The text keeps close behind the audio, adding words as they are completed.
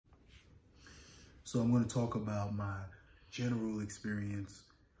So I'm going to talk about my general experience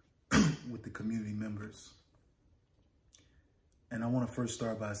with the community members. And I want to first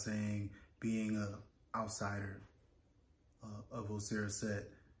start by saying, being an outsider of Auset,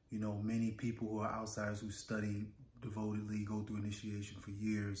 you know, many people who are outsiders who study devotedly, go through initiation for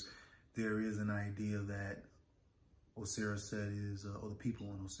years, there is an idea that Auset is, or the people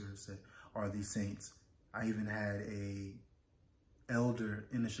in Auset are these saints. I even had a elder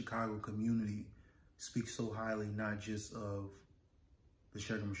in the Chicago community speak so highly, not just of the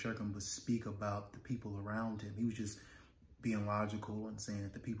Shechem, but speak about the people around him. He was just being logical and saying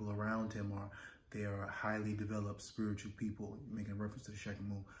that the people around him they are highly developed spiritual people, making reference to the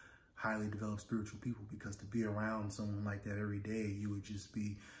Shechem, highly developed spiritual people, because to be around someone like that every day, you would just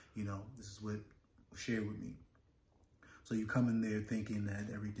be, you know, this is what was shared with me. So you come in there thinking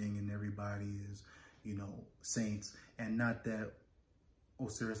that everything and everybody is, you know, saints, and not that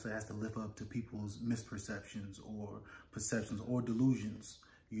Auset has to live up to people's misperceptions or perceptions or delusions,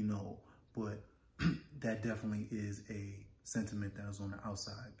 you know, but that definitely is a sentiment that is on the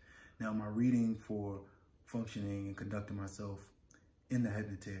outside. Now, my reading for functioning and conducting myself in the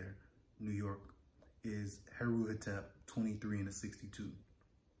Hednater, New York, is Heru Hetep 23 and 62.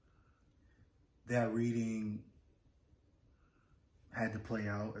 That reading had to play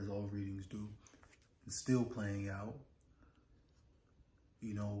out, as all readings do. It's still playing out.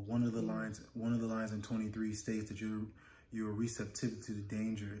 You know, one of the lines in 23 states that your receptivity to the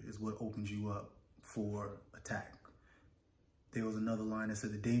danger is what opens you up for attack. There was another line that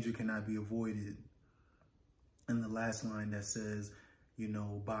said the danger cannot be avoided. And the last line that says, you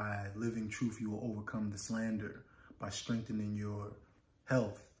know, by living truth, you will overcome the slander. By strengthening your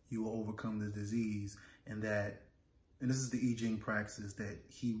health, you will overcome the disease. And this is the I Ching praxis that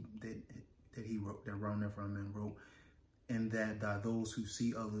he wrote, that Rao Nephramen wrote, and that those who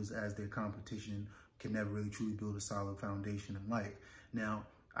see others as their competition can never really truly build a solid foundation in life. Now,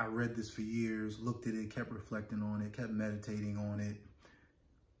 I read this for years, looked at it, kept reflecting on it, kept meditating on it.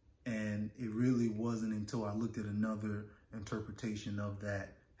 And it really wasn't until I looked at another interpretation of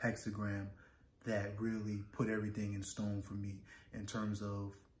that hexagram that really put everything in stone for me, in terms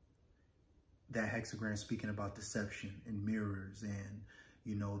of that hexagram speaking about deception and mirrors. And,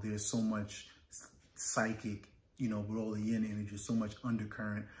 you know, there's so much psychic, you know, with all the yin energy, so much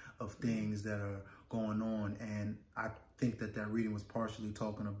undercurrent of things that are going on. And I think that reading was partially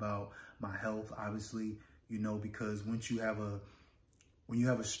talking about my health, obviously, you know, because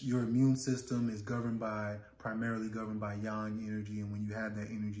your immune system is primarily governed by yang energy. And when you have that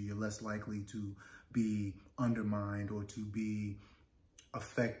energy, you're less likely to be undermined or to be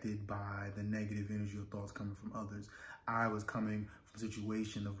affected by the negative energy or thoughts coming from others. I was coming from a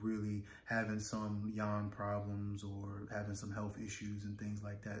situation of really having some yang problems or having some health issues and things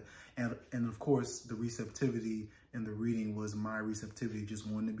like that. And of course, the receptivity in the reading was my receptivity, just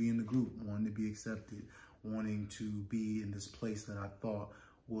wanting to be in the group, wanting to be accepted, wanting to be in this place that I thought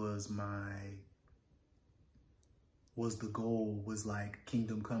was the goal, was like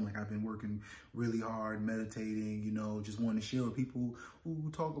kingdom come. Like, I've been working really hard, meditating, you know, just wanting to share with people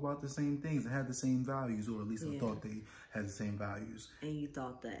who talk about the same things and have the same values, or at least I thought they had the same values. And you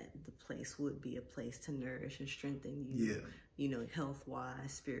thought that the place would be a place to nourish and strengthen you, you know,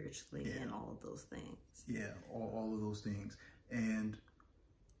 health-wise, spiritually, and all of those things. Yeah, all of those things. And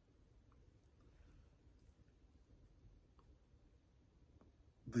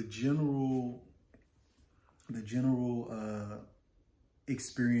the general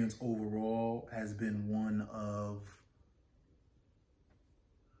experience overall has been one of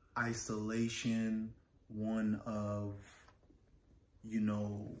isolation, one of, you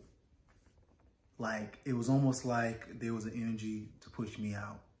know, like, it was almost like there was an energy to push me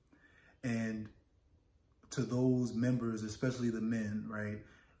out. And to those members, especially the men, right?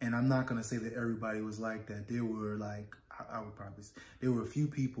 And I'm not going to say that everybody was like that. There were, like, there were a few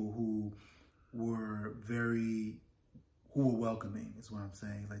people who were welcoming, is what I'm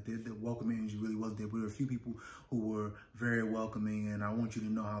saying. Like, the welcoming energy really was there. But there were a few people who were very welcoming, and I want you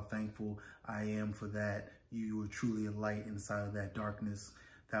to know how thankful I am for that. You were truly a light inside of that darkness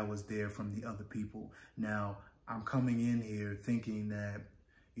that was there from the other people. Now, I'm coming in here thinking that,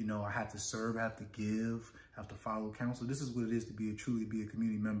 you know, I have to serve, I have to give, I have to follow counsel. This is what it is to truly be a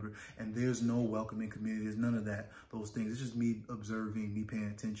community member. And there's no welcoming community. There's none of those things. It's just me observing, me paying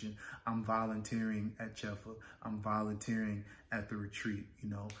attention. I'm volunteering at Chefa. I'm volunteering at the retreat. You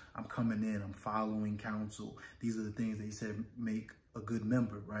know, I'm coming in, I'm following counsel. These are the things that he said make a good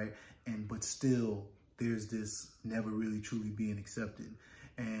member, right? But still, there's this never really truly being accepted.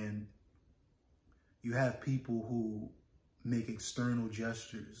 And you have people who make external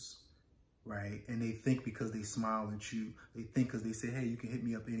gestures right? And they think because they smile at you, they think because they say, hey, you can hit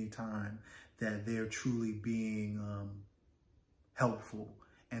me up anytime, that they're truly being helpful.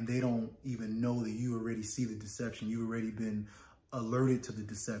 And they don't even know that you already see the deception. You've already been alerted to the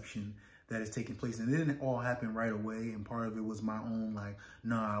deception that is taking place. And it didn't all happen right away. And part of it was my own, like,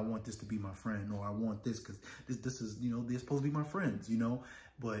 nah, I want this to be my friend, or I want this because this is, you know, they're supposed to be my friends, you know.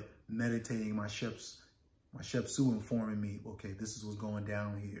 But meditating, my Shepsu informing me, okay, this is what's going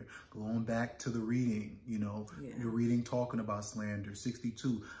down here. Going back to the reading, you know, your reading talking about slander.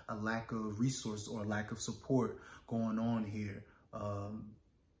 62, a lack of resource or a lack of support going on here.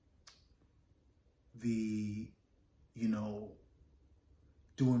 You know,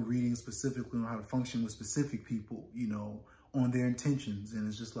 doing readings specifically on how to function with specific people, you know, on their intentions. And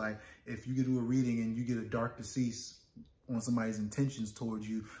it's just like, if you do a reading and you get a dark decease on somebody's intentions towards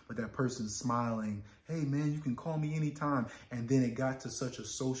you, but that person's smiling, hey man, you can call me anytime. And then it got to such a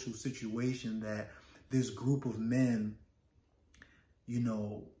social situation that this group of men, you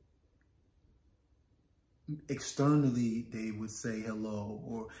know, externally they would say hello,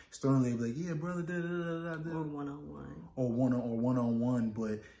 or externally they'd be like, yeah, brother, da, da, da, da, da. Or one-on-one. Or one-on-one,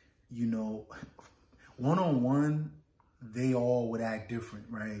 but, you know, one-on-one, they all would act different,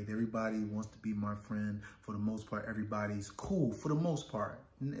 right? Everybody wants to be my friend for the most part. Everybody's cool for the most part,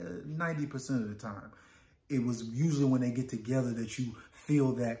 90% of the time. It was usually when they get together that you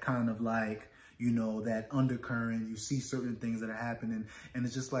feel that kind of like, you know, that undercurrent. You see certain things that are happening. And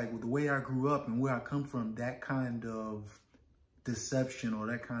it's just like, with the way I grew up and where I come from, that kind of deception or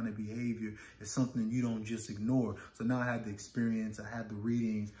that kind of behavior is something you don't just ignore. So now I had the experience, I had the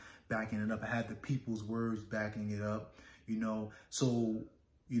readings backing it up, I had the people's words backing it up, you know. So,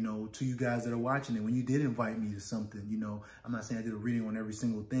 you know, to you guys that are watching it, when you did invite me to something, you know, I'm not saying I did a reading on every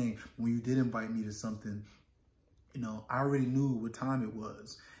single thing. When you did invite me to something, you know, I already knew what time it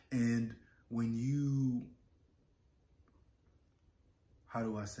was. And when you, how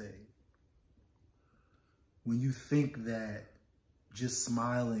do I say, when you think that just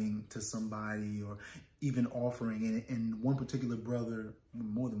smiling to somebody or even offering, and one particular brother,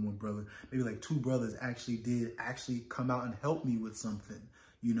 more than one brother, maybe like two brothers did come out and help me with something,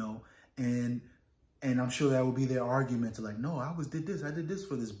 you know, and I'm sure that would be their argument to like, no, I did this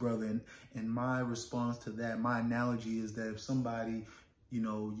for this brother. And my response to that, my analogy is that if somebody, you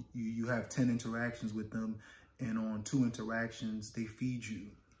know, you have 10 interactions with them, and on 2 interactions, they feed you,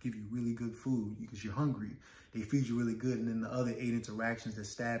 give you really good food because you're hungry. They feed you really good. And then the other 8 interactions, they're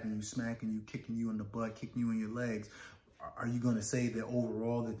stabbing you, smacking you, kicking you in the butt, kicking you in your legs. Are you going to say that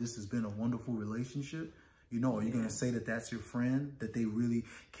overall that this has been a wonderful relationship? You know, are you going to say that that's your friend, that they really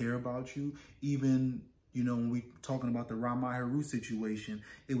care about you? Even, you know, when we talking about the Rama Heru situation,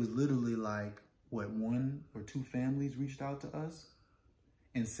 it was literally like, what, 1 or 2 families reached out to us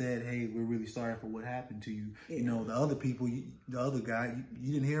and said, hey, we're really sorry for what happened to you. Yeah. You know, the other people, the other guy,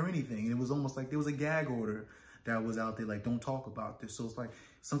 you didn't hear anything. And it was almost like there was a gag order that was out there, like, don't talk about this. So it's like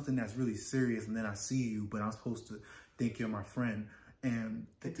something that's really serious. And then I see you, but I'm supposed to think you're my friend. And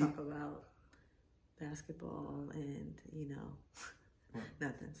they talk about basketball and, you know,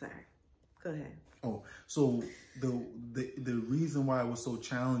 nothing. Sorry. Go ahead. Oh, so the reason why it was so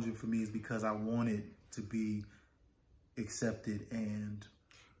challenging for me is because I wanted to be accepted. And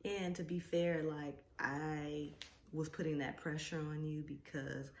to be fair, like, I was putting that pressure on you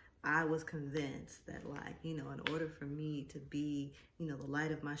because I was convinced that, like, you know, in order for me to be, you know, the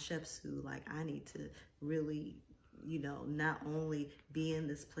light of my Shepsu, like, I need to really, you know, not only be in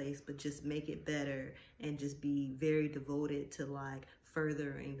this place, but just make it better and just be very devoted to, like,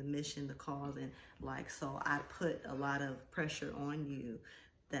 furthering the mission, the cause. And, like, so I put a lot of pressure on you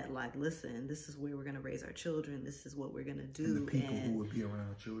that, like, listen, this is where we're going to raise our children. This is what we're going to do. And the people who would be around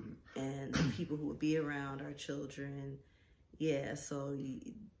our children. And the people who would be around our children. Yeah, so,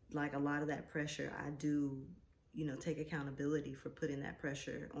 like, a lot of that pressure, I do, you know, take accountability for putting that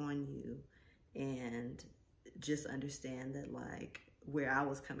pressure on you. And just understand that, like, where I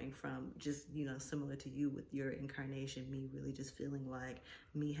was coming from, just, you know, similar to you with your incarnation, me really just feeling like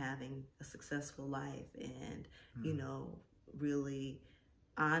me having a successful life and, you know, really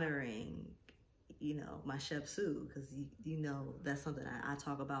honoring, you know, my Shepsu, because, you know, that's something I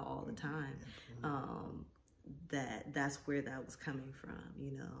talk about all the time. That's where that was coming from,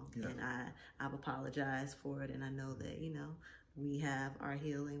 you know, and I've apologized for it. And I know that, you know, we have our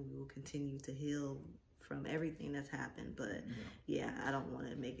healing. We will continue to heal from everything that's happened. But yeah, I don't want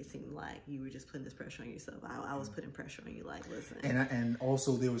to make it seem like you were just putting this pressure on yourself. I was putting pressure on you, like, listen. And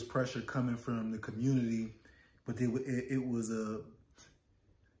also there was pressure coming from the community, but it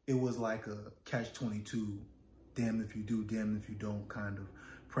was like a catch-22, damn if you do, damn if you don't kind of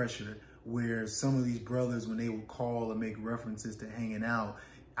pressure, where some of these brothers, when they would call and make references to hanging out,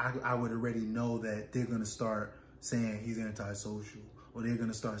 I would already know that they're going to start saying he's antisocial, or they're going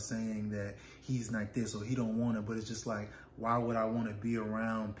to start saying that he's like this, or he don't want it. But it's just like, why would I want to be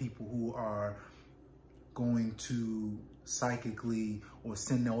around people who are going to psychically or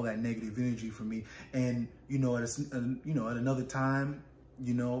send all that negative energy for me? And, you know, at another time,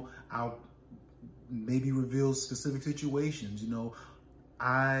 you know, I'll maybe reveal specific situations. You know,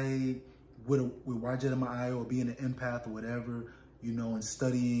 I, with Auset in my eye, or being an empath or whatever, you know, and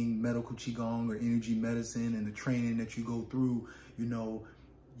studying medical Qigong or energy medicine and the training that you go through, you know,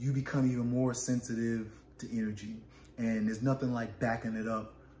 you become even more sensitive to energy. And there's nothing like backing it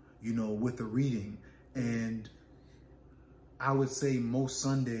up, you know, with a reading. And I would say most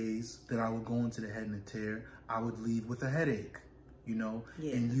Sundays that I would go into the head and the tear, I would leave with a headache, you know,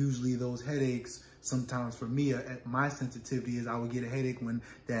 and usually those headaches, sometimes for me, my sensitivity is I would get a headache when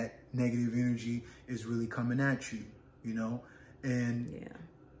that negative energy is really coming at you, you know. And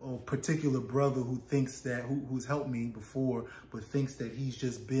a particular brother who thinks that, who's helped me before, but thinks that he's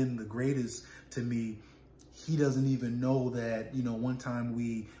just been the greatest to me, he doesn't even know that, you know, one time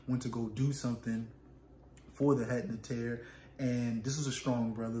we went to go do something for the head and the tear, and this is a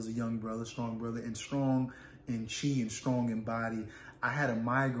strong brother, a young brother, strong brother, and strong in chi and strong in body. I had a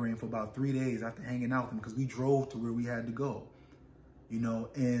migraine for about 3 days after hanging out with him, because we drove to where we had to go, you know.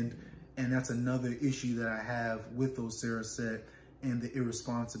 And that's another issue that I have with Auset, and the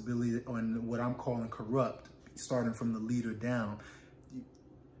irresponsibility, and what I'm calling corrupt, starting from the leader down.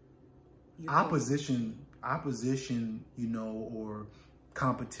 Opposition, you know, or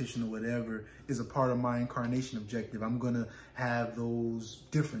competition or whatever is a part of my incarnation objective. I'm gonna have those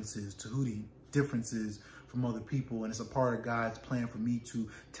differences, Tahuti differences from other people, and it's a part of God's plan for me to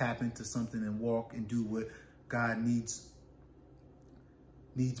tap into something and walk and do what God needs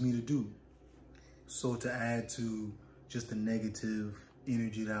me to do. So to add to just the negative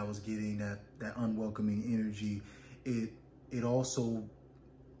energy that I was getting, that unwelcoming energy, it also,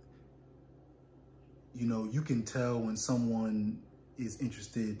 you know, you can tell when someone is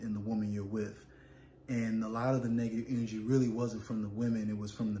interested in the woman you're with. And a lot of the negative energy really wasn't from the women, it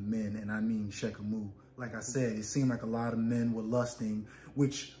was from the men, and I mean Shekamu. Like I said, it seemed like a lot of men were lusting,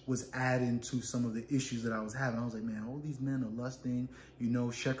 which was adding to some of the issues that I was having. I was like, man, all these men are lusting. You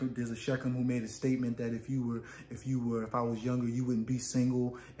know, there's a Shechem who made a statement that if I was younger, you wouldn't be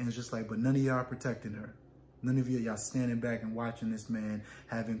single. And it's just like, but none of y'all are protecting her. None of y'all standing back and watching this man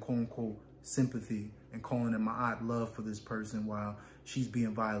having quote unquote sympathy and calling him my love for this person while she's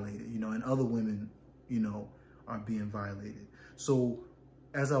being violated, you know, and other women, you know, are being violated. So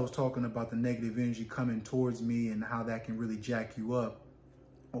as I was talking about the negative energy coming towards me and how that can really jack you up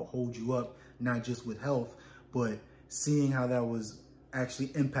or hold you up, not just with health, but seeing how that was actually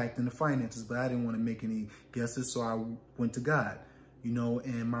impacting the finances. But I didn't want to make any guesses, so I went to God, you know.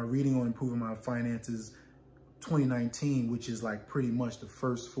 And my reading on improving my finances 2019, which is like pretty much the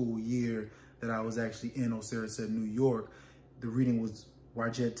first full year that I was actually in Auset, New York, the reading was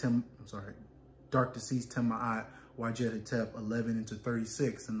Dark Deceased Tema'at, Auset Hetep 11 into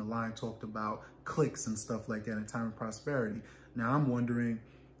 36, and the line talked about cliques and stuff like that in time of prosperity. Now I'm wondering,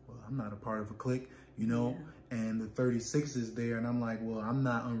 well, I'm not a part of a clique, you know, and the 36 is there, and I'm like, well, I'm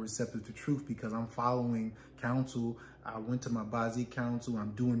not unreceptive to truth because I'm following counsel. I went to my Bazi counsel.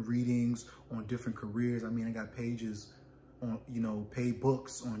 I'm doing readings on different careers. I mean, I got pages on, you know, paid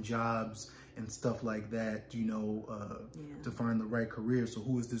books on jobs and stuff like that, you know, to find the right career. So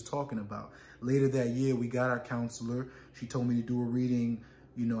who is this talking about? Later that year, we got our counselor. She told me to do a reading,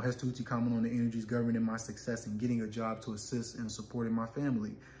 you know, Hestuti comment on the energies governing my success and getting a job to assist in supporting my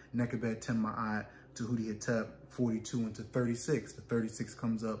family. Nekabet Tema'at, Tahuti Hetep 42 into 36. The 36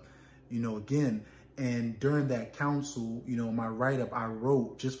 comes up, you know, again. And during that counsel, you know, my write-up, I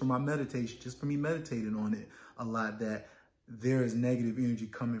wrote just for my meditation, just for me meditating on it a lot, that there is negative energy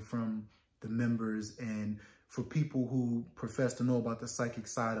coming from the members. And for people who profess to know about the psychic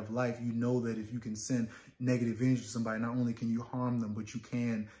side of life, you know that if you can send negative energy to somebody, not only can you harm them, but you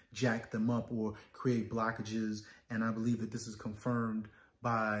can jack them up or create blockages. And I believe that this is confirmed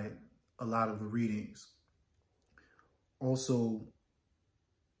by a lot of the readings. Also,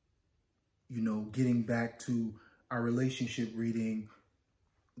 you know, getting back to our relationship reading,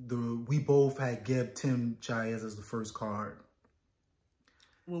 we both had Geb Tim Chayez as the first card.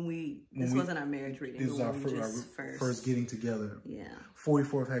 This wasn't our marriage reading. This was our first getting together. Yeah.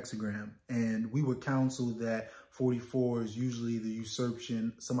 44th hexagram. And we were counseled that 44 is usually the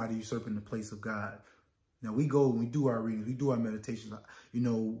somebody usurping the place of God. Now we go and we do our readings, we do our meditations. You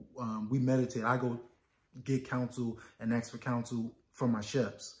know, we meditate. I go get counsel and ask for counsel from my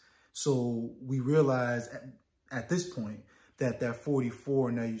chefs. So we realized at this point that 44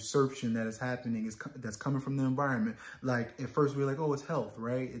 and that usurpation that is happening that's coming from the environment. Like at first we were like, oh, it's health,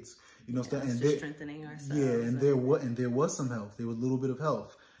 right? It's, you know, and just strengthening ourselves. Yeah, and there was some health. There was a little bit of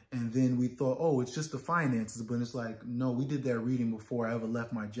health. And then we thought, oh, it's just the finances. But it's like, no, we did that reading before I ever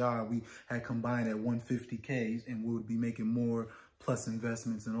left my job. We had combined at 150K and we would be making more plus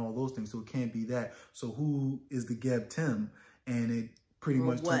investments and all those things. So it can't be that. So who is the Geb Tim? And it pretty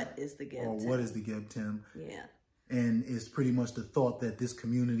much... What is the Geb Tim? Or what is the Geb Tim? Yeah. And it's pretty much the thought that this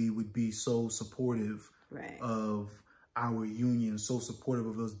community would be so supportive of our union, so supportive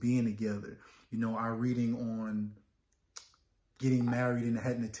of us being together. You know, our reading on getting married in the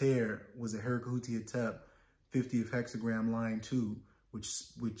Het Neter was a Herkahuti Atep, 50th hexagram, line 2,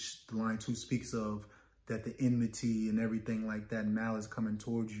 which the line 2 speaks of that the enmity and everything like that, malice coming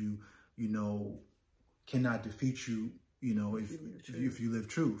towards you, you know, cannot defeat you, you know, if you live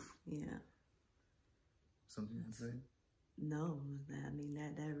truth. Yeah. Something to say? No, I mean,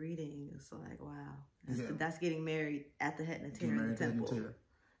 that reading is like, wow. That's getting married at the Het Neter in the temple.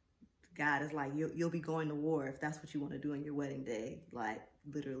 God is like, you'll be going to war if that's what you want to do on your wedding day, like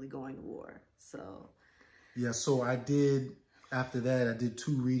literally going to war. So. Yeah, so after that, I did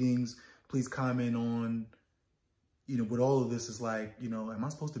 2 readings. Please comment on, you know, what all of this is like, you know, am I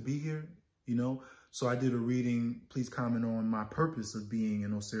supposed to be here? You know? So I did a reading. Please comment on my purpose of being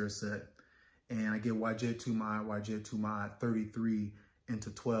in Auset. And I get Wajet my 33 into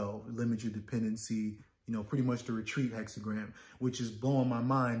 12, limit your dependency, you know, pretty much the retreat hexagram, which is blowing my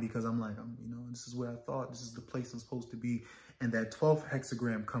mind because I'm like, you know, this is where I thought, this is the place I'm supposed to be. And that 12th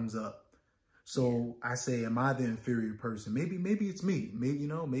hexagram comes up. So I say, am I the inferior person? Maybe it's me. Maybe, you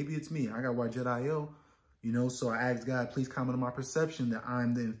know, maybe it's me. I got Wajet IO, you know, so I asked God, please comment on my perception that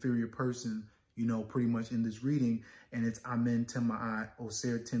I'm the inferior person, you know, pretty much in this reading. And it's Amen Tema'at,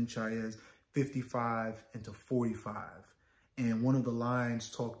 Oser Tim Chayez, 55 into 45. And one of the lines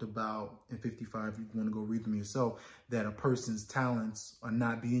talked about in 55, you want to go read them yourself, that a person's talents are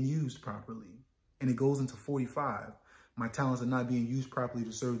not being used properly. And it goes into 45. My talents are not being used properly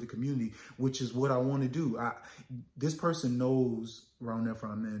to serve the community, which is what I want to do. This person knows, around there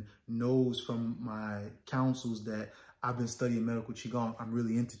from men, knows from my counsels that I've been studying medical Qigong. I'm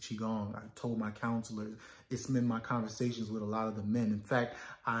really into Qigong. I told my counselors, it's been my conversations with a lot of the men. In fact,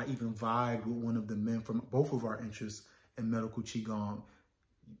 I even vibed with one of the men from both of our interests in medical Qigong.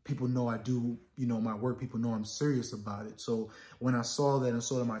 People know I do, you know, my work. People know I'm serious about it. So when I saw that and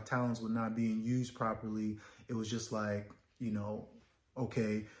saw that my talents were not being used properly, it was just like, you know,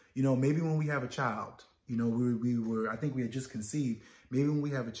 okay, you know, maybe when we have a child, you know, we were, I think we had just conceived. Maybe when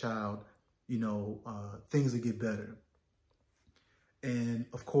we have a child, you know, things will get better. And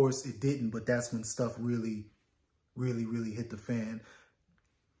of course it didn't, but that's when stuff really hit the fan.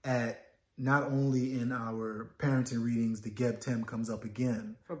 At not only in our parenting readings, the Geb Tem comes up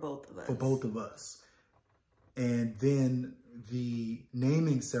again. For both of us. For both of us. And then the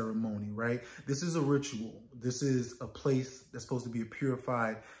naming ceremony, right? This is a ritual. This is a place that's supposed to be a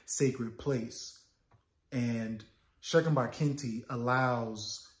purified, sacred place. And Shekin Bar Kinti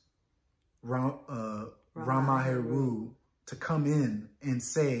allows Rama Heru to come in and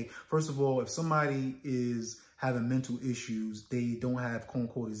say, first of all, if somebody is having mental issues, they don't have quote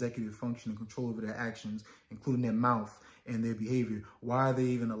unquote executive function and control over their actions, including their mouth and their behavior. Why are they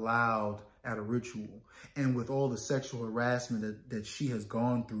even allowed at a ritual? And with all the sexual harassment that she has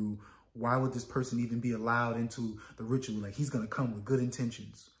gone through, why would this person even be allowed into the ritual? Like, he's going to come with good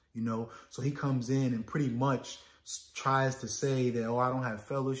intentions, you know? So he comes in and pretty much tries to say that, oh, I don't have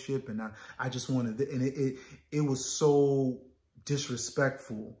fellowship and I just wanted, and it was so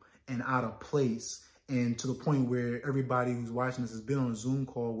disrespectful and out of place. And to the point where everybody who's watching this has been on a Zoom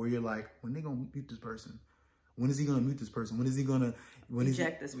call where you're like, when they going to mute this person? When is he going to mute this person? When is he going to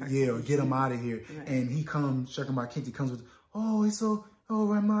eject this person? Yeah, or get him out of here. Right. And he comes, Shekin Bar Kinti comes with, oh, it's so, oh,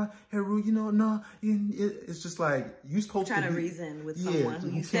 Rama Heru, you know, no. It's just like, you're supposed to be reason with someone who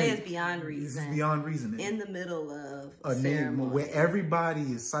you say is beyond reason. It's beyond reason. In the middle of a ceremony where everybody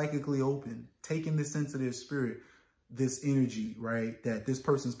is psychically open, taking this into their spirit, this energy, right, that this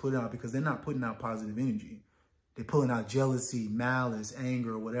person's putting out, because they're not putting out positive energy. They're pulling out jealousy, malice,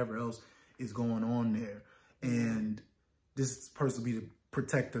 anger, or whatever else is going on there. And this person will be the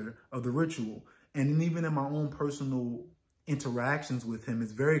protector of the ritual. And then even in my own personal interactions with him,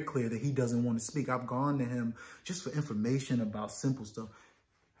 it's very clear that he doesn't want to speak. I've gone to him just for information about simple stuff.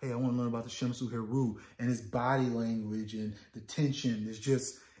 Hey, I want to learn about the Shemsu Heru, and his body language and the tension is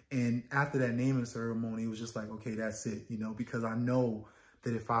just, and after that naming ceremony, it was just like, okay, that's it, you know, because I know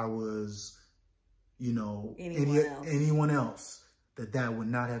that if I was, you know, anyone else, that would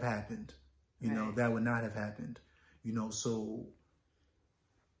not have happened. You right. know, that would not have happened. You know, so.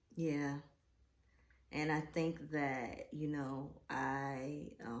 Yeah. And I think that, you know,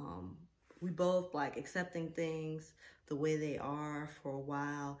 we both like accepting things the way they are for a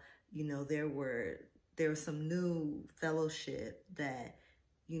while. You know, there was some new fellowship that,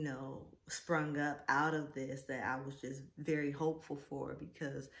 you know, sprung up out of this that I was just very hopeful for,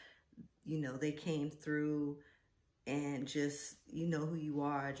 because, you know, they came through and just, you know who you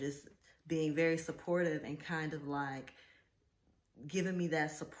are, just being very supportive and kind of like giving me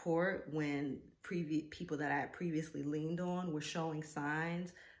that support when people that I had previously leaned on were showing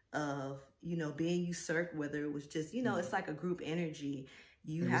signs of, you know, being usurped, whether it was just, you know, it's like a group energy.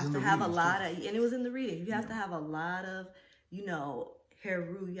 You have to have a lot of, and it was in the reading, you have to have a lot of, you know,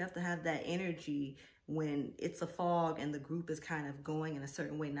 Heru, you have to have that energy when it's a fog and the group is kind of going in a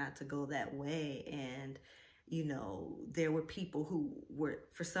certain way, not to go that way. And, you know, there were people who were,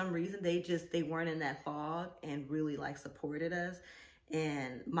 for some reason, they weren't in that fog and really like supported us.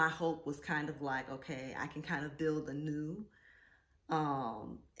 And my hope was kind of like, okay, I can kind of build anew.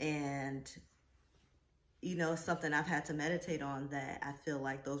 And, you know, something I've had to meditate on, that I feel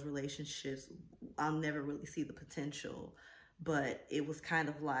like those relationships, I'll never really see the potential. But it was kind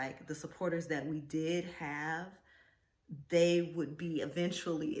of like the supporters that we did have, they would be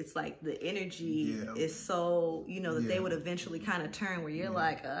eventually, it's like the energy is so, you know, that they would eventually kind of turn where you're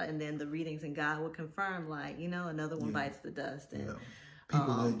like, and then the readings and God would confirm, like, you know, another one bites the dust. And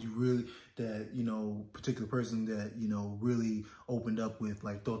people that you really, that, you know, particular person that, you know, really opened up with,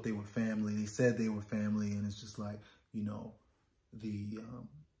 like, thought they were family. They said they were family. And it's just like, you know, you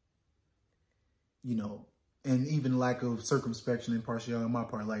know, and even lack of circumspection and partiality on my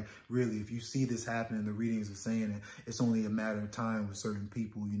part. Like, really, if you see this happening, the readings are saying it, it's only a matter of time with certain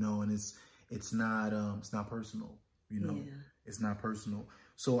people, you know, and it's not personal, you know, it's not personal.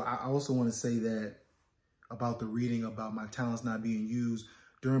 So I also want to say that about the reading, about my talents not being used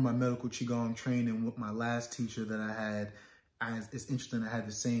during my medical Qigong training with my last teacher that I had. It's interesting, I had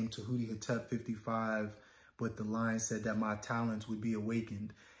the same Tahuti Hetep 55, but the line said that my talents would be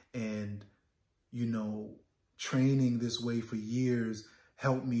awakened. And, you know, training this way for years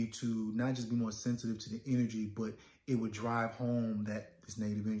helped me to not just be more sensitive to the energy, but it would drive home that this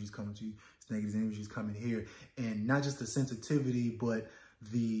negative energy is coming to you, this negative energy is coming here. And not just the sensitivity, but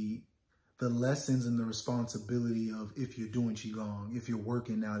the lessons and the responsibility of, if you're doing Qigong, if you're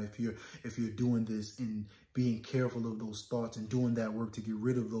working out, if you're doing this, and being careful of those thoughts and doing that work to get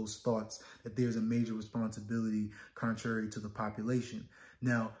rid of those thoughts, that there's a major responsibility contrary to the population.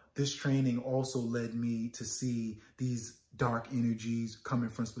 Now, this training also led me to see these dark energies coming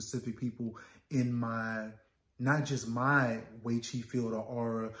from specific people in my, not just my Wei Qi field or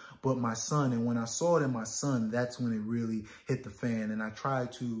aura, but my son. And when I saw it in my son, that's when it really hit the fan. And I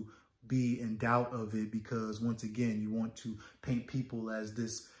tried to be in doubt of it, because once again, you want to paint people as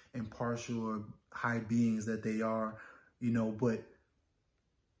this impartial or high beings that they are, you know. But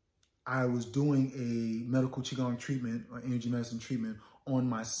I was doing a medical Qigong treatment or energy medicine treatment on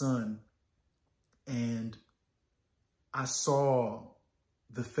my son, and I saw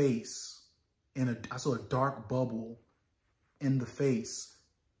the face, I saw a dark bubble in the face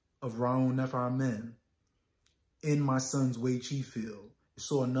of Raun Nefar Men in my son's Wei Qi field. I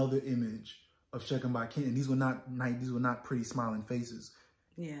saw another image of Shekin Ba Kin, and these were not pretty smiling faces.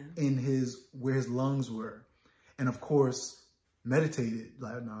 Yeah. In where his lungs were. And of course, meditated,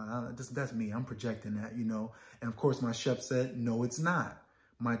 like, no, that's me, I'm projecting that, you know. And of course, my chef said, no, it's not.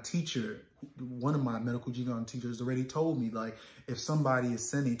 My teacher, one of my medical Qigong teachers, already told me, like, if somebody is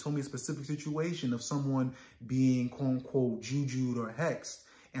sending, told me a specific situation of someone being, quote unquote, jujued or hexed,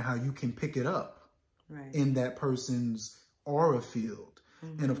 and how you can pick it up in that person's aura field.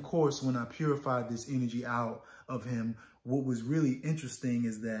 And of course, when I purified this energy out of him, what was really interesting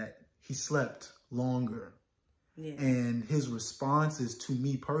is that he slept longer. Yeah. And his responses to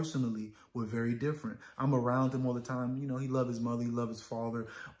me personally were very different. I'm around him all the time. You know, he loved his mother, he loved his father.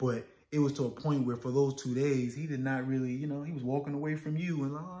 But it was to a point where for those 2 days, he did not really, you know, he was walking away from you.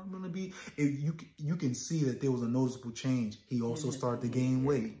 And I'm going to be, you can see that there was a noticeable change. He also started to gain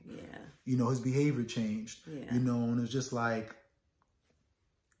weight. Yeah. You know, his behavior changed. Yeah. You know, and it's just like,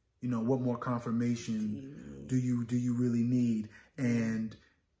 you know, what more confirmation do you really need? And,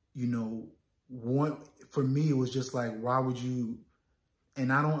 you know, for me, it was just like, why would you,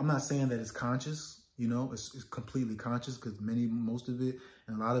 and I'm not saying that it's conscious, you know, it's completely conscious, because most of it,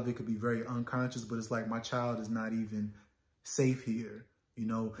 and a lot of it could be very unconscious, but it's like, my child is not even safe here. You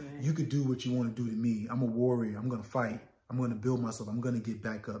know, you could do what you want to do to me. I'm a warrior. I'm going to fight. I'm going to build myself. I'm going to get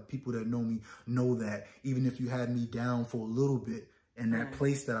back up. People that know me know that. Even if you had me down for a little bit, and that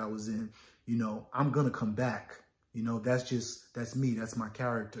place that I was in, you know, I'm going to come back. You know, that's me. That's my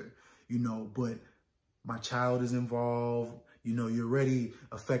character, you know, but my child is involved. You know, you're already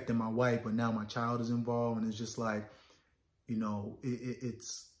affecting my wife, but now my child is involved. And it's just like, you know,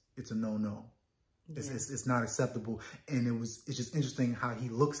 it's a no-no. It's not acceptable. And it's just interesting how he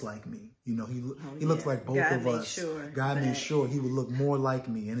looks like me. You know, he looks like both of us. God made sure he would look more like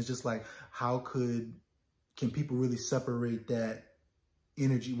me. And it's just like, can people really separate that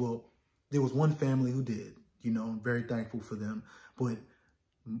energy? Well, there was one family who did, you know, I'm very thankful for them, but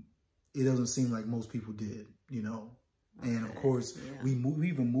it doesn't seem like most people did, you know. And of course, we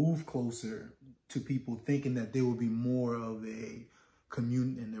even moved closer to people thinking that there would be more of a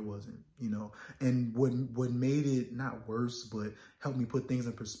community, and there wasn't, you know. And what made it not worse, but helped me put things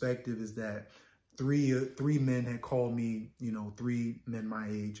in perspective is that three men had called me, you know, 3 men my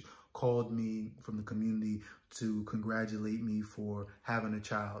age called me from the community to congratulate me for having a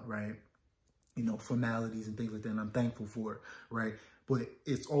child, right? You know, formalities and things like that, and I'm thankful for it, right? But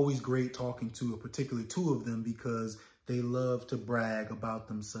it's always great talking to a particular 2 of them because they love to brag about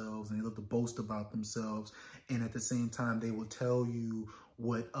themselves and they love to boast about themselves. And at the same time, they will tell you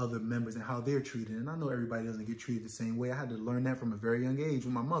what other members and how they're treated. And I know everybody doesn't get treated the same way. I had to learn that from a very young age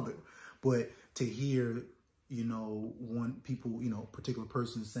with my mother. But to hear, you know, you know, particular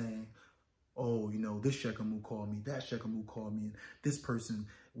person saying, oh, you know, this Shekamu called me, that Shekamu called me, and this person,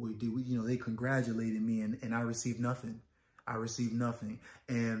 you know, they congratulated me, and I received nothing. I received nothing.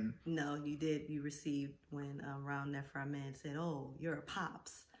 And no, you did. You received when Round Nephra Man said, "Oh, you're a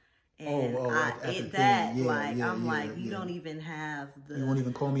pops." And you don't even have the. You won't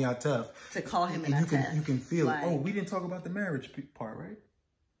even call me out tough. To call him and you can feel it. Oh, we didn't talk about the marriage part, right?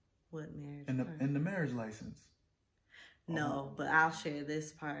 What marriage? And the marriage license. No, but I'll share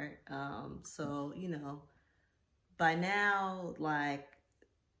this part. So, you know, by now, like,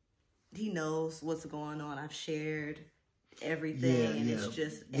 he knows what's going on. I've shared everything, and it's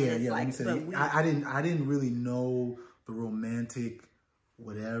just, and it's like, but I didn't really know the romantic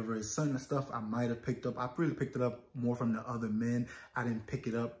whatever. Some stuff I might have picked up. I really picked it up more from the other men. I didn't pick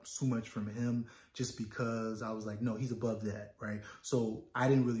it up so much from him just because I was like, no, he's above that, right? So I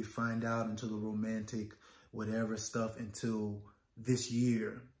didn't really find out until the romantic whatever stuff until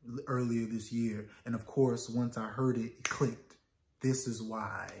earlier this year. And of course, once I heard it, it clicked. This is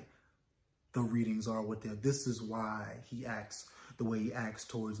why the readings are what they're. This is why he acts the way he acts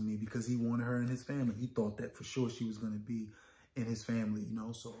towards me, because he wanted her in his family. He thought that for sure she was going to be in his family, you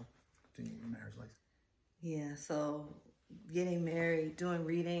know. So, marriage license. Yeah. So, getting married, doing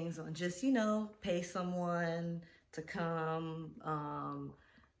readings on just, you know, pay someone to come.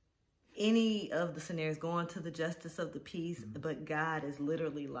 Any of the scenarios, going to the justice of the peace, but God is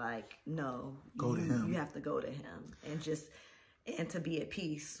literally like, no, go to him. You have to go to him and to be at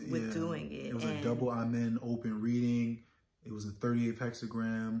peace with doing it. It was a double Amen open reading. It was a 38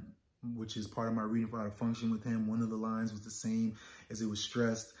 hexagram, which is part of my reading for how to function with him. One of the lines was the same as it was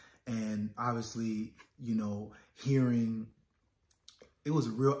stressed. And obviously, you know, it was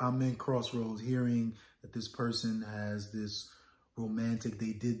a real Amen crossroads, hearing that this person has this romantic,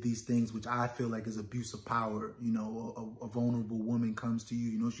 they did these things, which I feel like is abuse of power. You know, a vulnerable woman comes to you,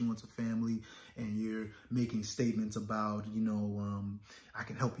 you know, she wants a family, and you're making statements about, you know, I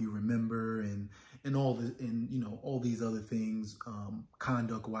can help you remember, and all the, and, you know, all these other things,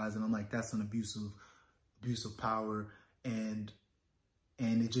 conduct wise. And I'm like, that's an abuse of power. And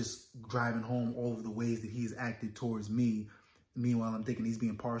it just driving home all of the ways that he's acted towards me. Meanwhile, I'm thinking he's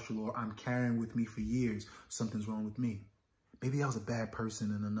being partial, or I'm carrying with me for years, something's wrong with me. Maybe I was a bad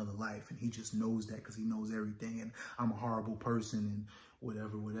person in another life, and he just knows that because he knows everything, and I'm a horrible person, and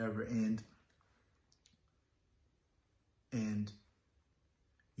whatever. And,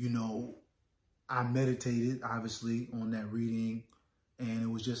 you know, I meditated, obviously, on that reading, and it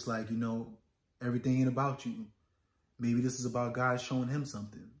was just like, you know, everything ain't about you. Maybe this is about God showing him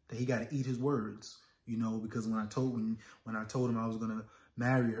something, that he got to eat his words, you know, because when I told him I was going to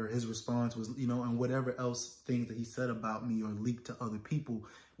marry her, his response was, you know, and whatever else things that he said about me or leaked to other people,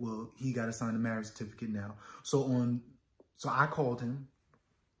 well, he got to sign a marriage certificate now. So I called him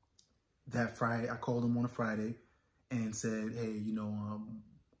that Friday. I called him on a Friday and said, hey, you know,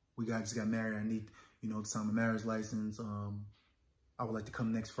 we just got married. I need, you know, to sign my marriage license. I would like to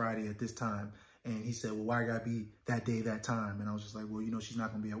come next Friday at this time. And he said, well, why gotta be that day, that time? And I was just like, well, you know, she's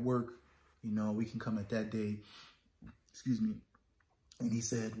not gonna be at work. You know, we can come at that day. Excuse me. And he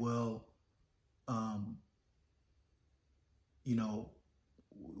said, well, you know,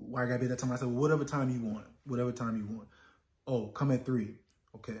 why gotta be at that time? I said, well, whatever time you want. Oh, come at 3.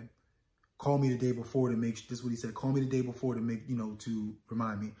 Okay. call me the day before to make, this is what he said, call me the day before to make, you know, to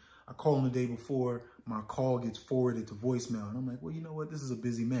remind me. I call him the day before, my call gets forwarded to voicemail. And I'm like, well, you know what? This is a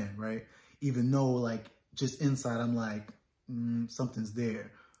busy man, right? Even though, like, just inside, I'm like, something's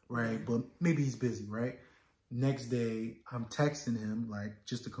there, right? But maybe he's busy, right? Next day, I'm texting him, like,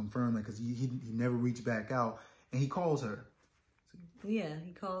 just to confirm, like, because he never reached back out. And he calls her. Yeah,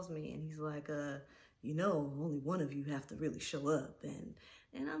 he calls me and he's like, you know, only one of you have to really show up.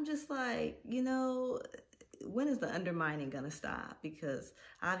 And I'm just like, you know, when is the undermining going to stop? Because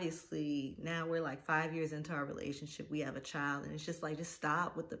obviously now we're like 5 years into our relationship. We have a child, and it's just like, just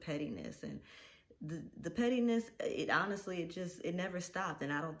stop with the pettiness. And the pettiness, it honestly, it never stopped.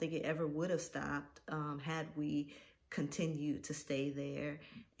 And I don't think it ever would have stopped had we continued to stay there.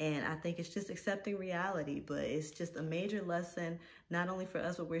 And I think it's just accepting reality, but it's just a major lesson, not only for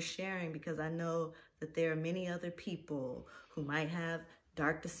us, what we're sharing, because I know that there are many other people who might have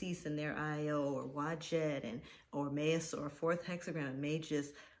dark deceased in their IO or Wajet or Mayas or fourth hexagram, and may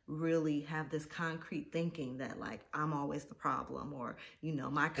just really have this concrete thinking that, like, I'm always the problem, or, you know,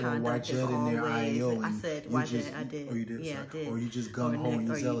 my conduct is always. I said Wajet, I did. Or you did, yeah, sorry. I did. Or you just gung ho and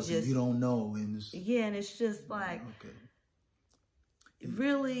you're zealous and you don't know. And yeah, and it's just like, okay.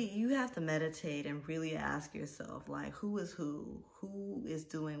 Really, you have to meditate and really ask yourself, like, who is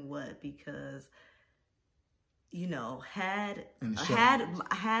doing what? Because, you know, had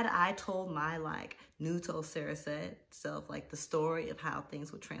I told my, like, new to Auset self, like, the story of how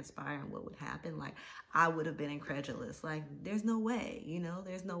things would transpire and what would happen, like, I would have been incredulous. Like, there's no way, you know,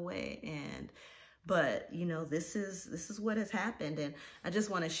 there's no way. But, you know, this is what has happened. And I just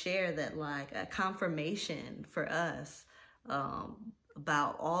want to share that, like, a confirmation for us,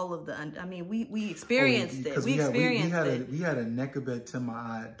 about all of the, I mean, we experienced it. We experienced it. We had a Nekabet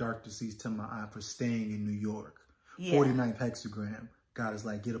Tema dark deceased Tema for staying in New York. Yeah. 49th hexagram. God is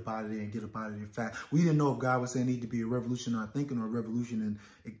like, get up out of there and get up out of there fast. We didn't know if God was saying need to be a revolution in our thinking or a revolution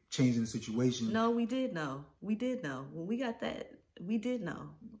in changing the situation. No, we did know. We did know. When we got that, we did know.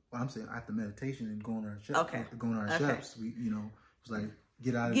 Well, I'm saying after meditation and going to our steps, okay. Going to our steps, we, you know, it was like,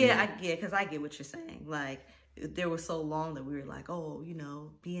 get out of there. there. Yeah, because I get what you're saying. Like, there was so long that we were like, oh, you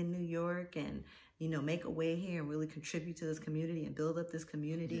know, be in New York and, you know, make a way here and really contribute to this community and build up this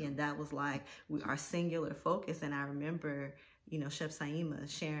community. Yeah. And that was like our singular focus. And I remember, you know, Chef Saima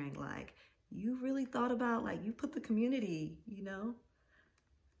sharing, like, you really thought about, like, you put the community, you know,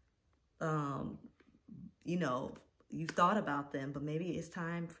 you've thought about them, but maybe it's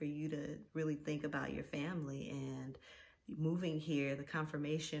time for you to really think about your family. And moving here, the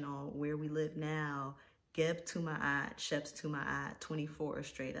confirmation on where we live now, Geb to my eye, Sheps to my eye, 24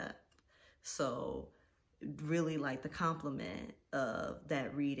 straight up. So really, like, the compliment of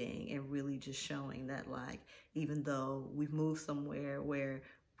that reading and really just showing that, like, even though we've moved somewhere where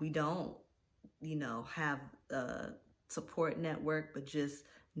we don't, you know, have a support network, but just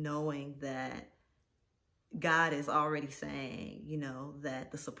knowing that God is already saying, you know,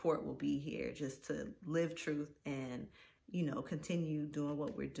 that the support will be here just to live truth and, you know, continue doing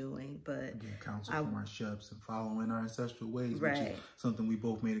what we're doing. But again, counsel from our Sheps and following our ancestral ways, right. which is something we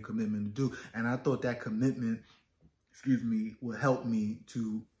both made a commitment to do. And I thought that commitment, will help me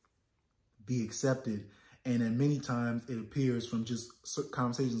to be accepted. And then many times it appears from just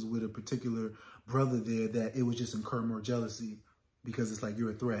conversations with a particular brother there that it would just incur more jealousy, because it's like,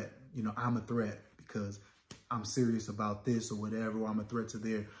 you're a threat. You know, I'm a threat because I'm serious about this or whatever, or I'm a threat to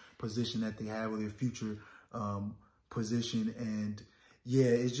their position that they have or their future position. And yeah,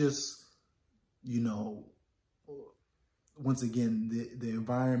 it's just, you know, once again, the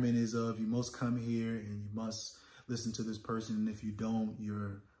environment is of, you must come here and you must listen to this person, and if you don't,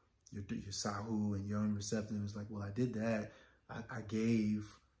 you're sahu and you're unreceptive. It's like, well, I did that. I gave,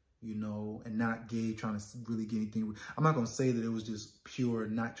 you know, and not gave trying to really get anything. I'm not going to say that it was just pure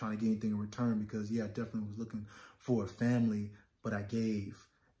not trying to get anything in return, because yeah, I definitely was looking for a family, but I gave.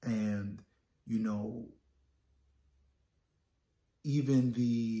 And, you know, even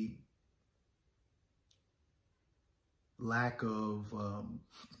the lack of,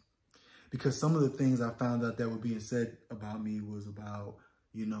 because some of the things I found out that were being said about me was about,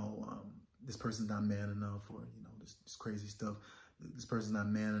 you know, this person's not man enough, or, you know, this crazy stuff. This person's not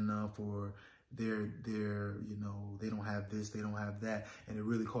man enough, or they're, you know, they don't have this, they don't have that. And it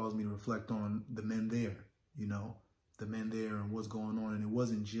really caused me to reflect on the men there, you know, the men there and what's going on. And it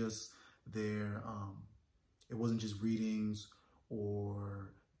wasn't just their, it wasn't just readings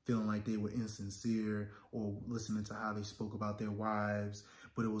or feeling like they were insincere or listening to how they spoke about their wives,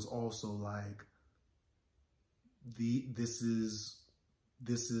 but it was also like, this is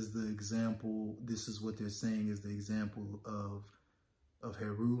the example, this is what they're saying is the example of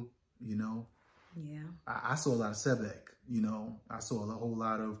Heru, you know? Yeah. I saw a lot of Sebek, you know? I saw a whole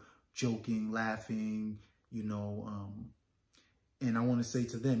lot of joking, laughing, you know, and I want to say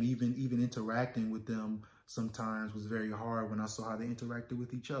to them, even interacting with them sometimes was very hard when I saw how they interacted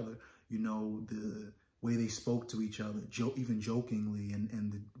with each other. You know, the way they spoke to each other, even jokingly,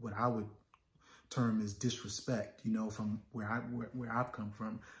 and what I would term is disrespect, you know, from where I've come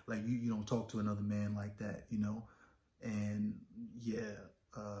from. Like, you don't talk to another man like that, you know? And yeah,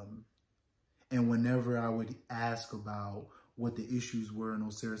 and whenever I would ask about what the issues were, and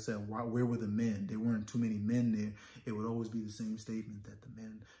Ausar said, where were the men? There weren't too many men there. It would always be the same statement that the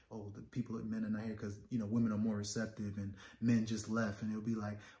men, the men are not here because, you know, women are more receptive and men just left. And it would be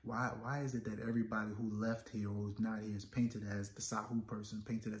like, why is it that everybody who left here or who's not here is painted as the Sahu person,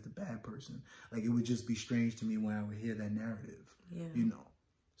 painted as the bad person? Like, it would just be strange to me when I would hear that narrative, you know,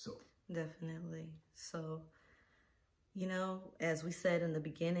 so. Definitely. So, you know, as we said in the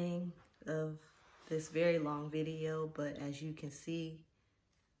beginning of this very long video, but as you can see,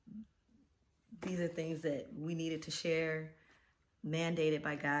 these are things that we needed to share, mandated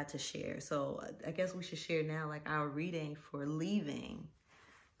by God to share. So I guess we should share now, like, our reading for leaving,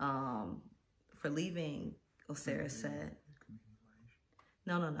 Ausar said.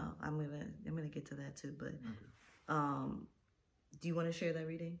 No. I'm gonna get to that too. But do you want to share that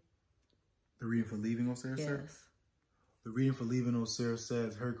reading? The reading for leaving, Ausar said? Yes. The reading for leaving, Ausar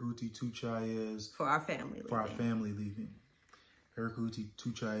says, Herkuti Tuchayes. For our family leaving. For our family leaving. Herkuti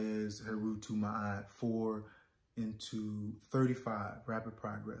Tuchayes, Heru Tuma'at, 4 into 35, rapid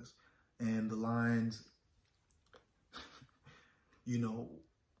progress. And the lines, you know,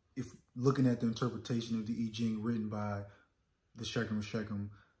 if looking at the interpretation of the I Ching written by the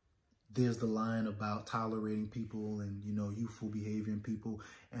Shechem, there's the line about tolerating people and, you know, youthful behavior in people.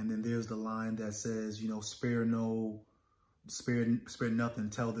 And then there's the line that says, you know, spare nothing,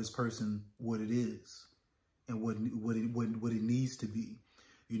 tell this person what it is and what it needs to be,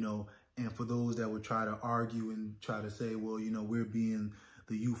 you know. And for those that would try to argue and try to say, well, you know, we're being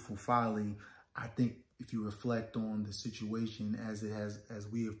the youthful folly, I think if you reflect on the situation as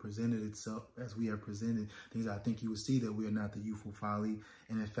we have presented things, I think you will see that we are not the youthful folly.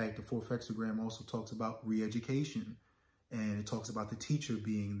 And in fact, the fourth hexagram also talks about re-education, and it talks about the teacher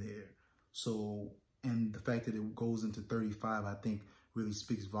being there. So, and the fact that it goes into 35, I think really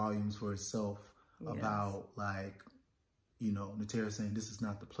speaks volumes for itself. Yes. About, like, you know, Natera saying this is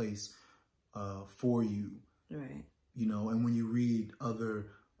not the place for you. Right. You know, and when you read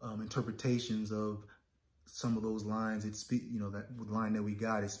other interpretations of some of those lines, you know, that line that we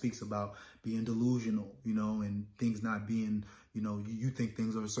got, it speaks about being delusional, you know, and things not being, you know, you think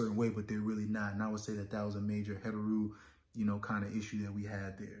things are a certain way, but they're really not. And I would say that was a major heteru, you know, kind of issue that we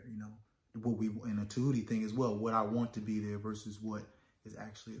had there, you know. And a Tahuti thing as well, what I want to be there versus what is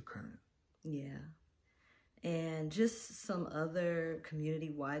actually occurring. Yeah. And just some other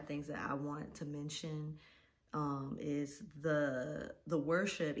community-wide things that I want to mention is the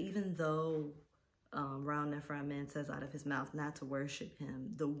worship. Even though Round Nephraim says out of his mouth not to worship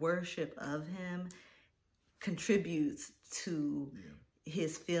him, the worship of him contributes to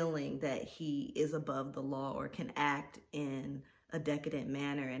his feeling that he is above the law or can act in a decadent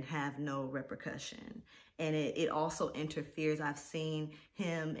manner and have no repercussion. And it also interferes. I've seen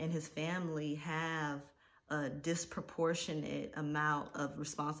him and his family have a disproportionate amount of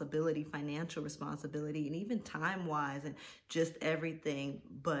responsibility, financial responsibility, and even time-wise and just everything.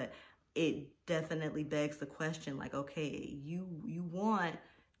 But it definitely begs the question, like, okay, you want,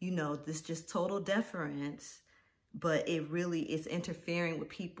 you know, this just total deference, but it's interfering with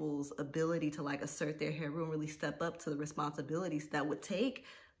people's ability to, like, assert their heru and really step up to the responsibilities that would take,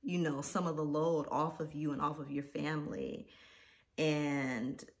 you know, some of the load off of you and off of your family.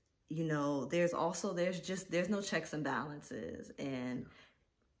 And, you know, there's no checks and balances. And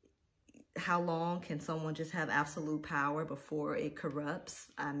how long can someone just have absolute power before it corrupts?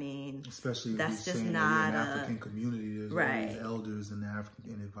 I mean, especially that's just not an African community. There's right. Elders and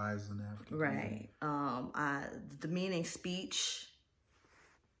and advisors in the African right. community. The meaning speech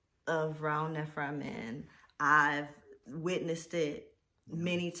of Round Nephraim, I've witnessed it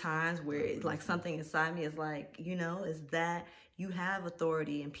many times where it's like something inside me is like, you know, is that you have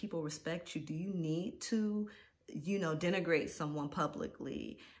authority and people respect you. Do you need to, you know, denigrate someone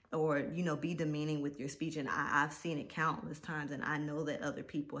publicly or, you know, be demeaning with your speech? And I've seen it countless times, and I know that other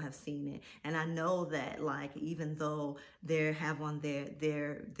people have seen it. And I know that, like, even though they have on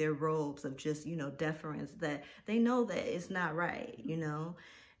their robes of just, you know, deference, that they know that it's not right, you know.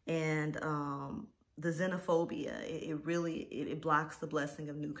 And the xenophobia, it really blocks the blessing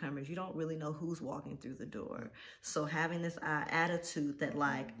of newcomers. You don't really know who's walking through the door. So having this attitude that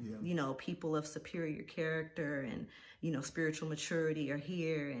like, you know, people of superior character and, you know, spiritual maturity are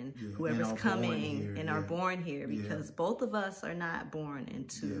here, and whoever's coming and are born here, because both of us are not born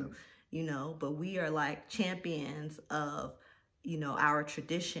into, you know, but we are like champions of, you know, our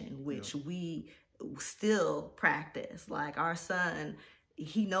tradition, which we still practice. Like our son,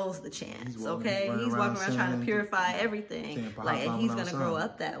 he knows the chants, he's walking around trying to purify everything. Like, and he's going to grow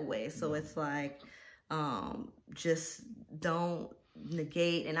up that way. So it's like, just don't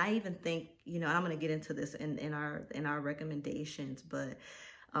negate. And I even think, you know, I'm going to get into this in our recommendations, but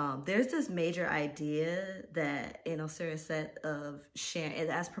there's this major idea that in Auset of sharing,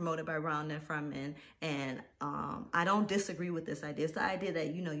 as promoted by Ron Neframan, and I don't disagree with this idea. It's the idea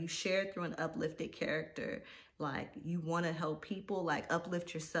that, you know, you share through an uplifted character. Like, you want to help people, like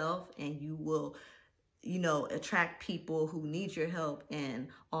uplift yourself, and you will, you know, attract people who need your help and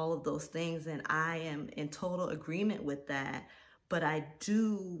all of those things. And I am in total agreement with that. But I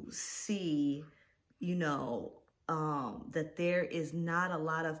do see, you know, that there is not a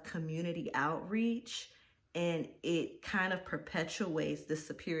lot of community outreach, and it kind of perpetuates the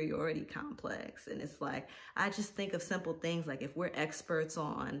superiority complex. And it's like, I just think of simple things like, if we're experts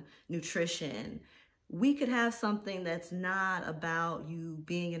on nutrition, we could have something that's not about you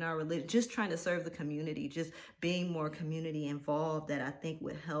being in our religion, just trying to serve the community, just being more community involved, that I think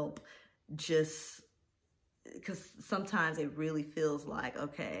would help. Just because sometimes it really feels like,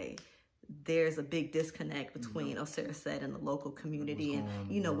 okay, there's a big disconnect between Auset and the local community, and,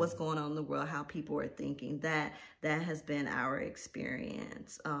 you know, what's going on in the world, how people are thinking. That has been our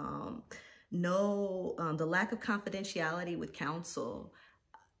experience. The lack of confidentiality with counsel.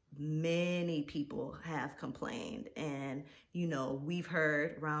 Many people have complained, and, you know, we've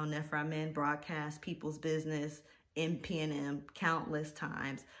heard Ron Neframan broadcast people's business in PNM countless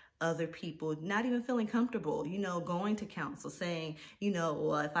times. Other people not even feeling comfortable, you know, going to counsel, saying, you know,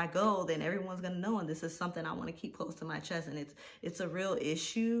 well, if I go, then everyone's going to know, and this is something I want to keep close to my chest. And it's a real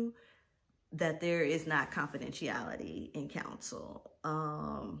issue that there is not confidentiality in counsel.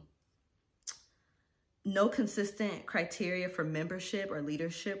 No consistent criteria for membership or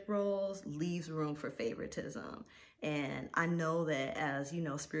leadership roles leaves room for favoritism. And I know that as, you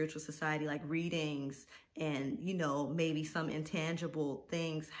know, spiritual society, like readings and, you know, maybe some intangible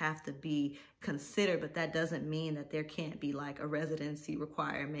things have to be considered, but that doesn't mean that there can't be like a residency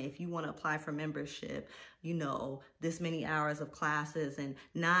requirement. If you want to apply for membership, you know, this many hours of classes, and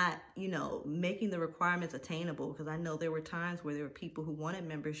not, you know, making the requirements attainable. Because I know there were times where there were people who wanted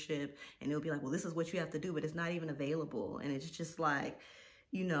membership, and it'll be like, well, this is what you have to do, but it's not even available. And it's just like,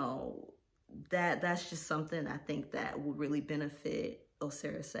 you know, that's just something I think that will really benefit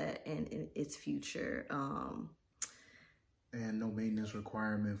Auset and in its future. And no maintenance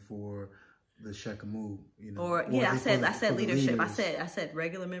requirement for the Shekamu, you know. Or I said leadership. I said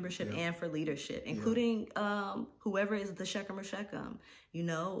regular membership and for leadership, including whoever is the Shechem or Shechem. You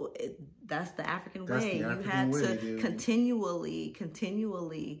know, that's the African way. You had to continually,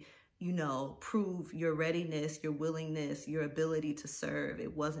 you know, prove your readiness, your willingness, your ability to serve.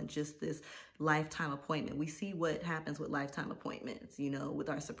 It wasn't just this lifetime appointment. We see what happens with lifetime appointments, you know, with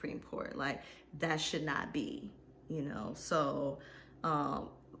our Supreme Court. Like, that should not be, you know. So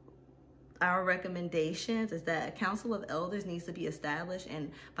our recommendations is that a council of elders needs to be established.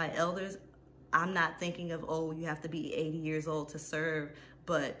 And by elders, I'm not thinking of, oh, you have to be 80 years old to serve,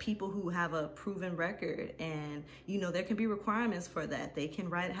 but people who have a proven record. And, you know, there can be requirements for that. They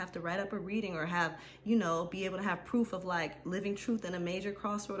can have to write up a reading, or have, you know, be able to have proof of like living truth in a major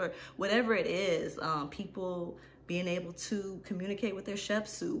crossroad, or whatever it is. People being able to communicate with their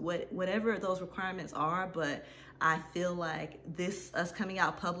shepsu, whatever those requirements are. But I feel like us coming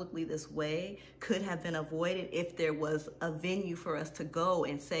out publicly this way could have been avoided if there was a venue for us to go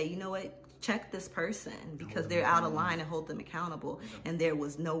and say, you know what, check this person because they're out of line, and hold them accountable. And there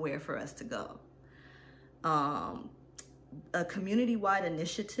was nowhere for us to go. A community-wide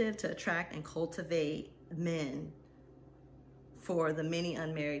initiative to attract and cultivate men for the many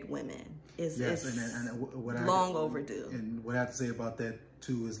unmarried women is long overdue. And what I have to say about that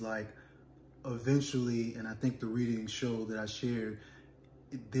too is, like, eventually, and I think the readings show that I shared,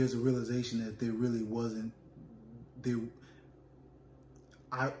 there's a realization that there really wasn't an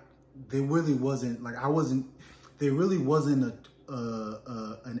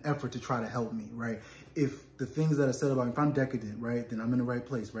effort to try to help me, right? If the things that are said about me, if I'm decadent, right, then I'm in the right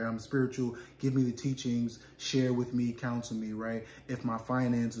place, right? I'm spiritual, give me the teachings, share with me, counsel me, right? If my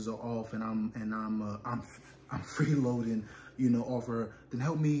finances are off and I'm freeloading, you know, offer, then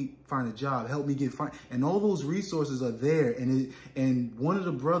help me find a job, help me and all those resources are there. And one of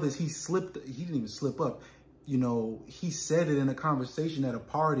the brothers, he didn't even slip up. You know, he said it in a conversation at a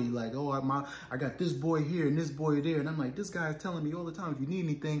party, like, oh, I got this boy here and this boy there. And I'm like, this guy's telling me all the time, if you need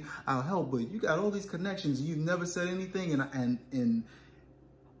anything, I'll help. But you got all these connections. You've never said anything. And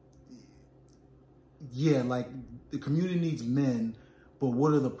yeah, like the community needs men. But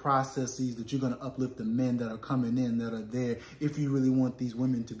what are the processes that you're going to uplift the men that are coming in, that are there, if you really want these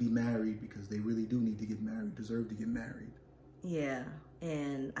women to be married, because they really do need to get married, deserve to get married. Yeah.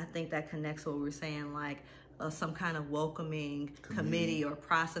 And I think that connects what we're saying, like, some kind of welcoming committee or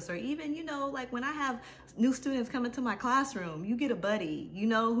process, or even, you know, like when I have new students come into my classroom, you get a buddy, you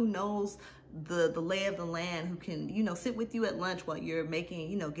know, who knows the lay of the land, who can, you know, sit with you at lunch while you're making,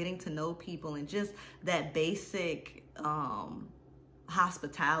 you know, getting to know people, and just that basic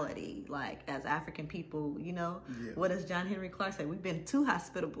hospitality, like as African people, you know, what does John Henry Clark say? We've been too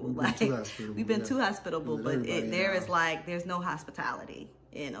hospitable. We've been too hospitable, but there's no hospitality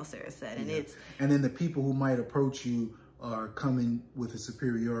in Auset, and and then the people who might approach you are coming with a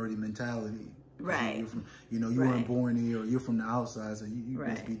superiority mentality. Right. You're from, you know, you weren't born here, or you're from the outside, so you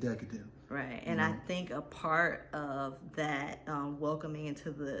must be decadent. Right. And I think a part of that welcoming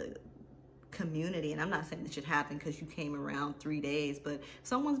into the community, and I'm not saying that should happen because you came around 3 days, but if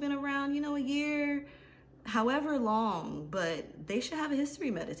someone's been around, you know, a year, however long, but they should have a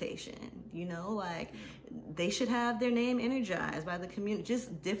history meditation, you know, like they should have their name energized by the community,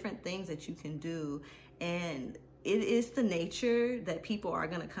 just different things that you can do. And it is the nature that people are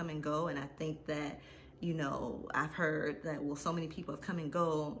going to come and go. And I think that, you know, I've heard that, well, so many people have come and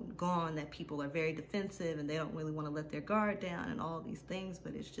gone that people are very defensive and they don't really want to let their guard down and all these things.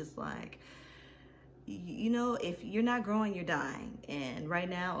 But it's just like, you know, if you're not growing, you're dying. And right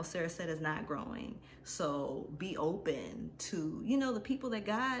now, Auset is not growing. So be open to, you know, the people that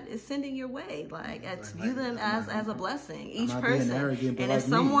God is sending your way. Like, view them as a blessing, each person. And if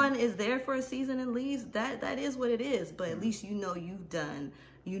someone is there for a season and leaves, that is what it is. But at least, you know, you've done,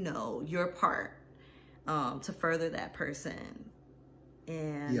 you know, your part to further that person.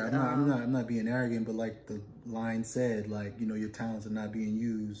 And yeah, I'm not being arrogant, but like the line said, like, you know, your talents are not being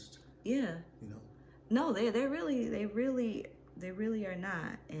used. Yeah. You know. No, they really are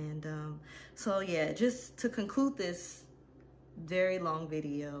not. And so yeah, just to conclude this very long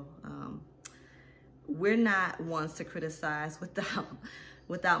video, we're not ones to criticize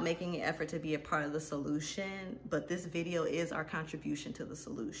without making an effort to be a part of the solution, but this video is our contribution to the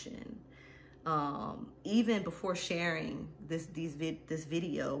solution. Even before sharing this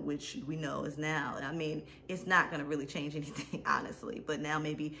video, which we know is now, I mean, it's not going to really change anything, honestly, but now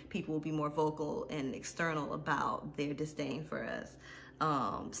maybe people will be more vocal and external about their disdain for us.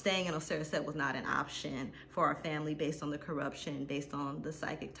 Staying in Auset was not an option for our family based on the corruption, based on the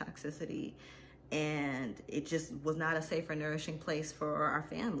psychic toxicity, and it just was not a safe or nourishing place for our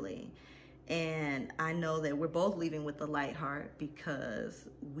family. And I know that we're both leaving with a light heart because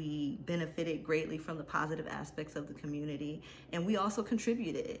we benefited greatly from the positive aspects of the community. And we also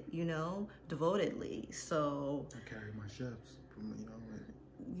contributed, you know, devotedly. So I carry my chefs from, you know.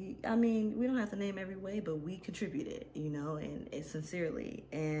 I mean, we don't have to name every way, but we contributed, you know, and sincerely.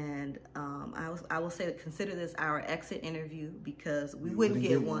 And I will say that consider this our exit interview, because we wouldn't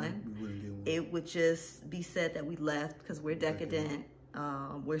get one. It would just be said that we left because we're decadent.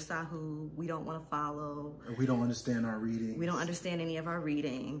 We're Sahu. We don't want to follow. We don't understand our readings. We don't understand any of our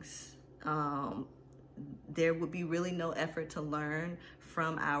readings. There would be really no effort to learn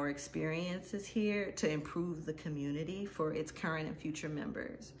from our experiences here to improve the community for its current and future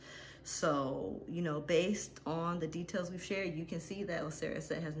members. So, you know, based on the details we've shared, you can see that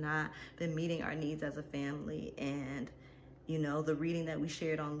Auset has not been meeting our needs as a family. And, you know, the reading that we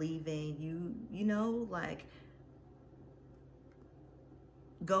shared on leaving, you know, like,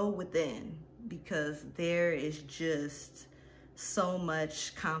 go within, because there is just so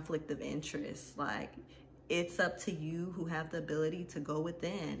much conflict of interest. Like, it's up to you who have the ability to go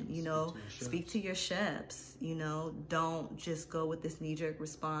within, you know, speak to your chefs, you know, don't just go with this knee-jerk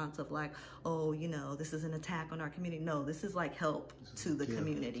response of like, oh, you know, this is an attack on our community. No, this is like help to the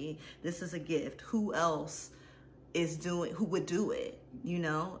community. This is a gift. Who else is doing, who would do it, you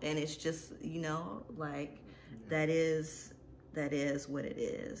know? And it's just, you know, like, that is what it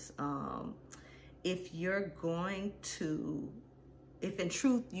is. If you're going to, if in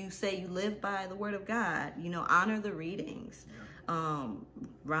truth you say you live by the word of God, you know, honor the readings.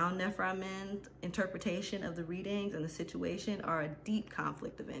 Round Nephraim's interpretation of the readings and the situation are a deep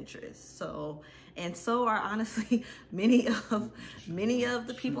conflict of interest. So, and so are honestly many of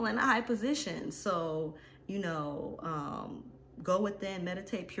the people in a high position. So, you know, go within,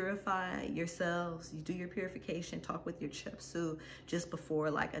 meditate, purify yourselves. You do your purification, talk with your chepsu just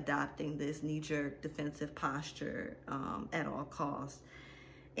before like adopting this knee-jerk defensive posture at all costs.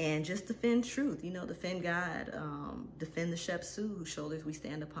 And just defend truth, you know, defend God, defend the chepsu whose shoulders we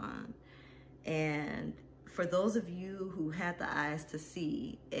stand upon. And for those of you who had the eyes to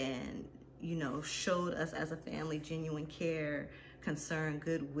see and, you know, showed us as a family genuine care, concern,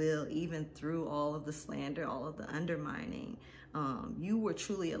 goodwill, even through all of the slander, all of the undermining, you were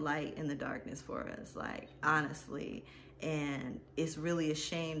truly a light in the darkness for us, like, honestly. And it's really a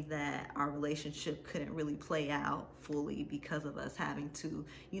shame that our relationship couldn't really play out fully because of us having to,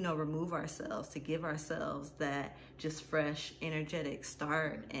 you know, remove ourselves to give ourselves that just fresh, energetic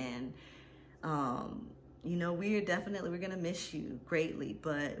start. And, you know, we're gonna miss you greatly,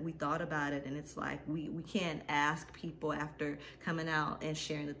 but we thought about it, and it's like, we can't ask people after coming out and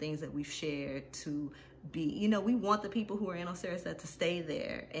sharing the things that we've shared to be, you know, we want the people who are in Auset to stay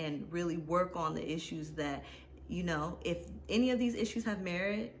there and really work on the issues that, you know, if any of these issues have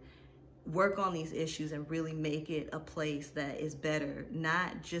merit, work on these issues and really make it a place that is better,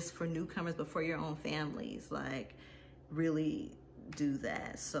 not just for newcomers, but for your own families. Like, really do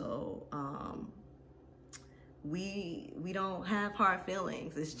that. So, we don't have hard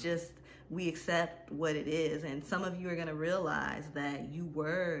feelings. It's just, we accept what it is. And some of you are gonna realize that you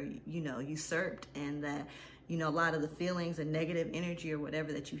were, you know, usurped, and that, you know, a lot of the feelings and negative energy or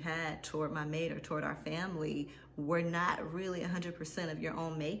whatever that you had toward my mate or toward our family were not really 100% of your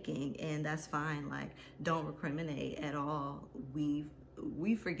own making, and that's fine. Like, don't recriminate at all.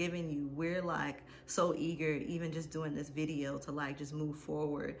 We've forgiven you. We're like so eager, even just doing this video, to like just move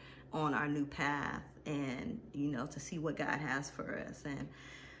forward on our new path and, you know, to see what God has for us. And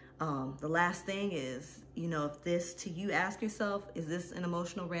the last thing is, you know, if this, to you, ask yourself, is this an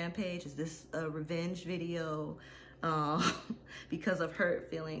emotional rampage? Is this a revenge video because of hurt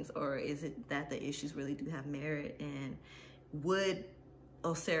feelings? Or is it that the issues really do have merit? And would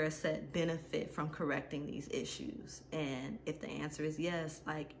Auset benefit from correcting these issues? And if the answer is yes,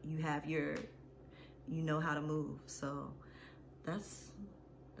 like, you have you know how to move. So that's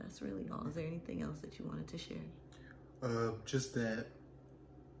really all. Is there anything else that you wanted to share? Just that,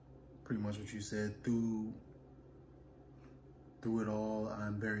 pretty much what you said. Through it all,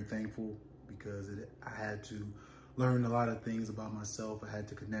 I'm very thankful, because I had to learn a lot of things about myself. I had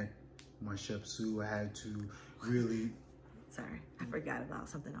to connect my chepsu. I had to really... Sorry, I forgot about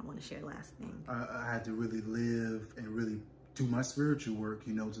something I want to share last thing. I had to really live and really do my spiritual work,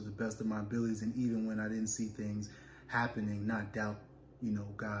 you know, to the best of my abilities. And even when I didn't see things happening, not doubt, you know,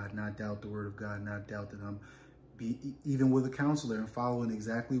 God, not doubt the word of God, not doubt that I'm even with a counselor and following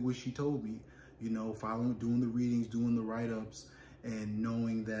exactly what she told me, you know, doing the readings, doing the write-ups, and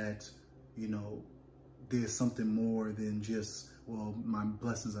knowing that, you know, there's something more than just, well, my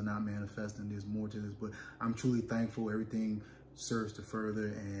blessings are not manifesting. There's more to this. But I'm truly thankful. Everything serves to further.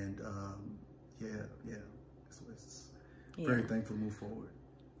 And it's very thankful to move forward.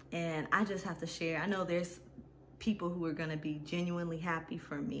 And I just have to share, I know there's people who are going to be genuinely happy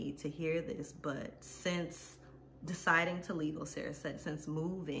for me to hear this, but since deciding to leave Auset, since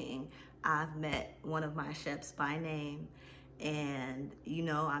moving, I've met one of my cheps by name, and, you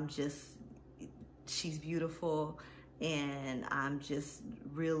know, she's beautiful. And I'm just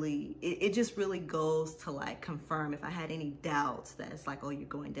really, it just really goes to like confirm if I had any doubts that it's like, oh, you're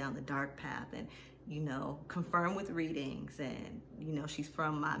going down the dark path, and, you know, confirm with readings. And, you know, she's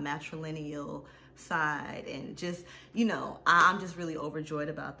from my matrilineal side, and just, you know, I'm just really overjoyed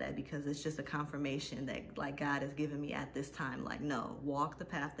about that, because it's just a confirmation that like God has given me at this time, like, no, walk the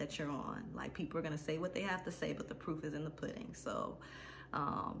path that you're on. Like, people are going to say what they have to say, but the proof is in the pudding. So,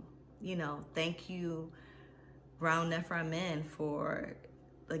 you know, thank you, Brown Nephraim, for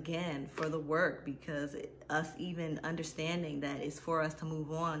the work, because us even understanding that it's for us to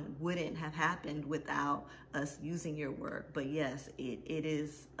move on wouldn't have happened without us using your work. But yes, it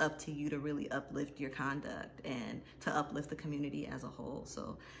is up to you to really uplift your conduct and to uplift the community as a whole.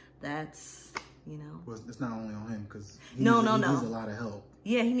 So that's, you know. Well, it's not only on him, because he needs a lot of help.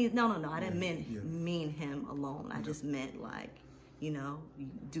 Yeah, he needs, no. I didn't mean him alone. I just meant like, you know,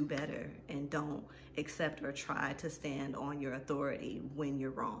 do better and don't accept or try to stand on your authority when you're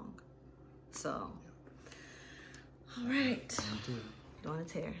wrong. So, all right. Don't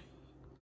tear.